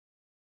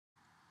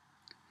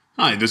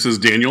Hi, this is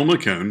Daniel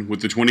McCone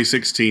with the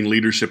 2016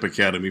 Leadership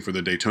Academy for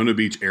the Daytona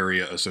Beach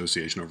Area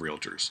Association of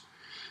Realtors.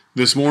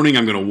 This morning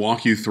I'm going to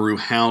walk you through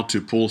how to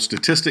pull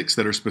statistics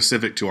that are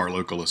specific to our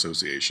local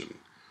association.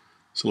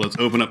 So let's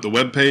open up the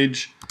web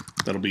page.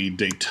 That'll be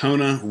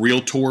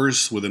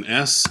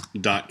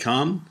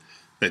DaytonaRealtors.com.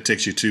 That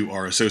takes you to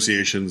our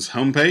association's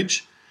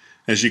homepage.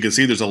 As you can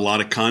see, there's a lot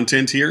of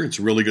content here. It's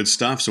really good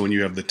stuff, so when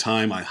you have the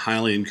time, I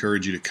highly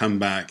encourage you to come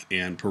back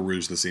and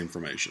peruse this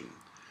information.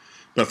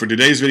 But for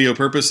today's video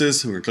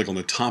purposes, we're going to click on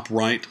the top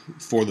right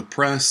for the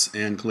press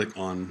and click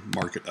on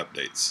Market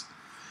Updates.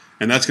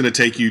 And that's going to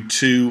take you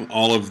to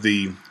all of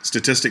the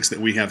statistics that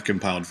we have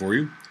compiled for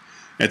you.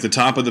 At the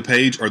top of the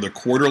page are the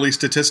quarterly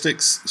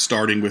statistics,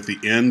 starting with the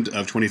end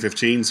of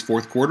 2015's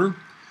fourth quarter.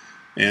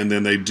 And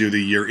then they do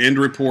the year-end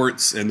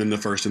reports, and then the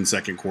first and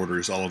second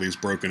quarters, all of these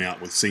broken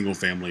out with single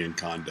family and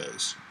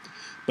condos.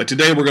 But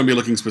today we're going to be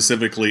looking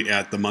specifically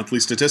at the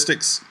monthly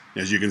statistics.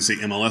 As you can see,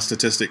 MLS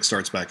statistics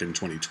starts back in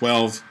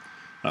 2012.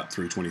 Up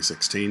through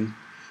 2016.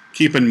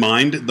 Keep in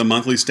mind the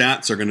monthly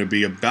stats are going to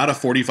be about a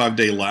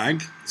 45-day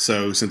lag.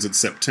 So since it's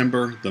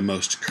September, the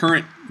most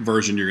current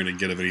version you're going to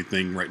get of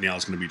anything right now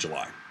is going to be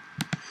July.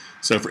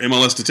 So for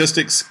MLS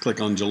statistics,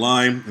 click on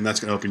July, and that's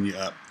going to open you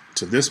up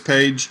to this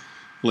page.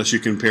 Unless you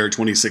compare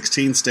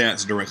 2016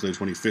 stats directly to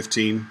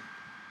 2015.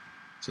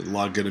 So a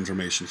lot of good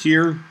information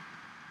here.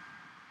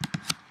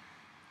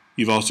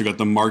 You've also got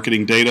the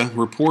marketing data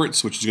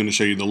reports, which is going to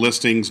show you the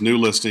listings, new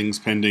listings,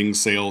 pending,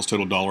 sales,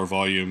 total dollar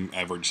volume,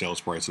 average sales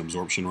price, and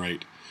absorption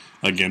rate.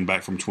 Again,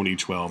 back from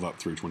 2012 up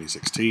through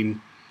 2016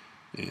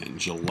 and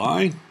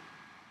July.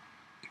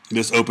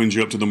 This opens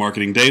you up to the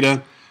marketing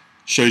data,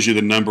 shows you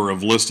the number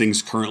of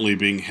listings currently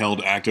being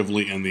held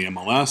actively in the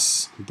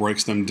MLS,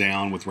 breaks them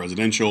down with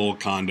residential,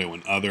 condo,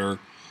 and other.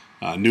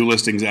 New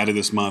listings added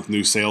this month,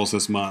 new sales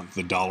this month,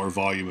 the dollar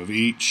volume of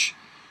each.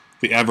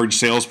 The average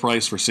sales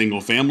price for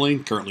single family,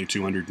 currently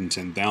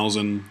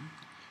 $210,000.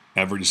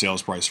 Average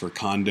sales price for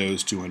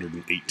condos,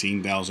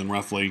 $218,000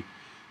 roughly.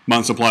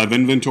 Month supply of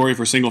inventory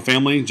for single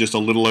family, just a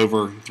little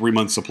over 3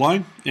 months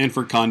supply. And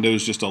for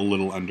condos, just a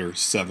little under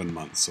 7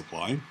 months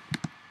supply.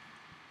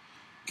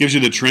 Gives you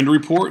the trend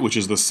report, which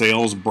is the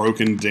sales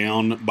broken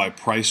down by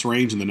price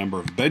range and the number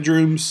of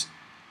bedrooms.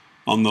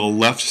 On the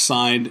left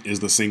side is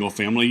the single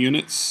family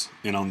units,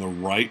 and on the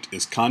right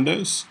is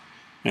condos.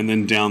 And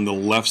then down the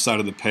left side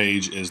of the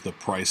page is the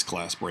price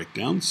class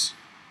breakdowns.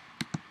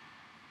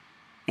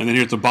 And then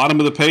here at the bottom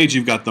of the page,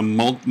 you've got the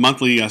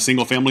monthly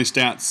single family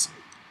stats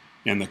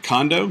and the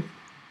condo.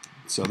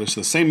 So there's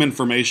the same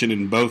information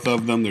in both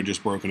of them. They're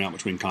just broken out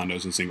between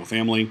condos and single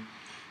family.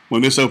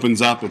 When this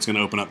opens up, it's going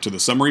to open up to the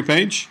summary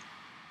page.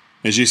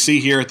 As you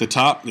see here at the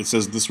top, it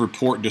says this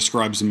report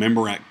describes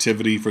member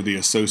activity for the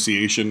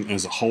association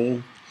as a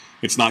whole.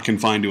 It's not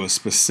confined to a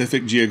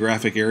specific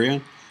geographic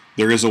area.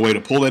 There is a way to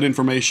pull that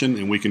information,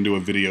 and we can do a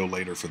video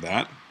later for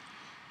that.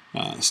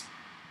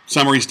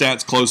 Summary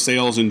stats, closed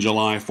sales in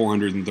July,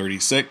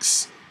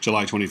 436.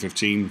 July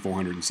 2015,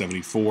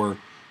 474,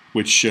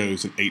 which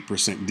shows an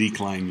 8%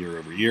 decline year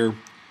over year.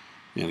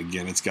 And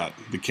again, it's got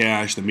the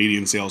cash, the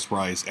median sales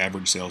price,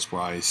 average sales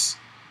price,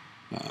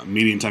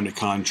 median time to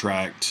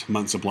contract,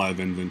 month supply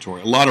of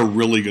inventory. A lot of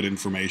really good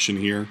information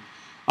here.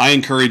 I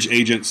encourage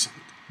agents,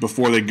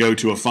 before they go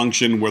to a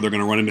function where they're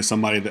going to run into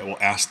somebody that will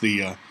ask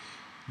the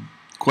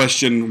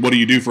question, what do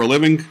you do for a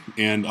living?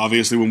 And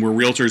obviously when we're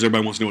realtors,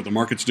 everybody wants to know what the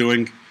market's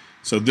doing.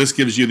 So this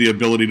gives you the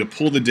ability to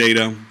pull the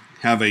data,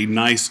 have a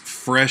nice,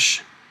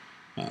 fresh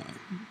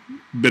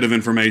bit of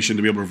information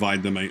to be able to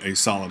provide them a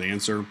solid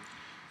answer.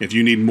 If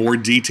you need more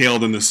detail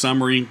than the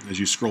summary, as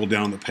you scroll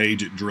down the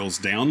page, it drills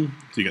down.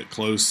 So you got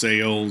closed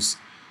sales,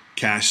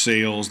 cash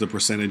sales, the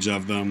percentage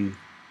of them,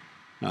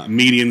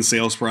 median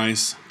sales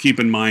price.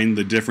 Keep in mind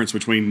the difference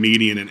between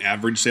median and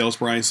average sales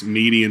price.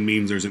 Median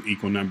means there's an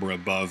equal number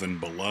above and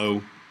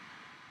below.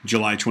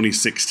 July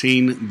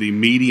 2016, the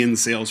median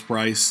sales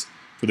price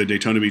for the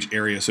Daytona Beach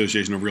Area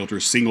Association of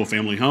Realtors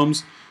single-family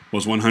homes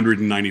was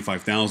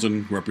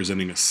 $195,000,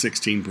 representing a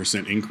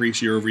 16%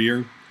 increase year over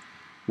year,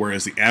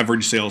 whereas the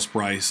average sales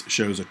price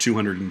shows a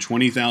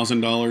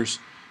 $220,000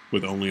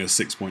 with only a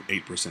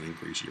 6.8%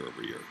 increase year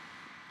over year.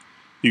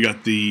 You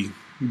got the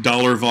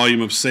dollar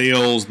volume of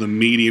sales, the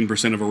median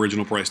percent of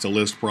original price to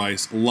list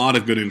price. A lot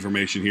of good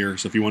information here.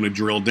 So if you want to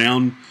drill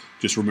down,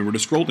 just remember to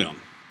scroll down.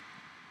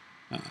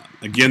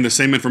 Again, the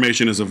same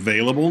information is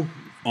available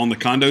on the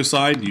condo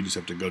side. You just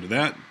have to go to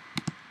that.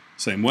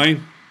 Same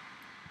way.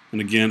 And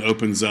again,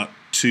 opens up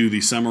to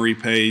the summary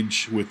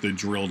page with the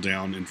drill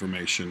down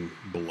information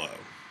below.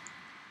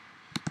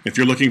 If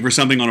you're looking for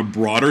something on a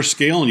broader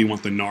scale and you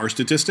want the NAR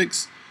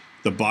statistics,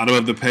 the bottom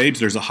of the page,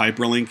 there's a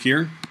hyperlink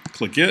here.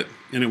 Click it,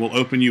 and it will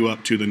open you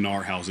up to the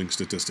NAR housing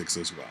statistics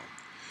as well.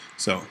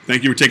 So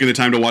thank you for taking the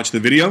time to watch the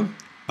video.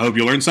 I hope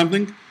you learned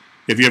something.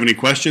 If you have any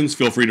questions,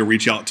 feel free to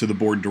reach out to the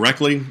board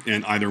directly,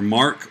 and either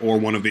Mark or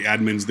one of the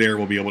admins there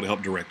will be able to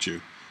help direct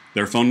you.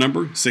 Their phone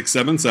number,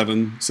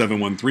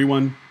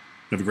 677-7131.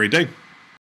 Have a great day.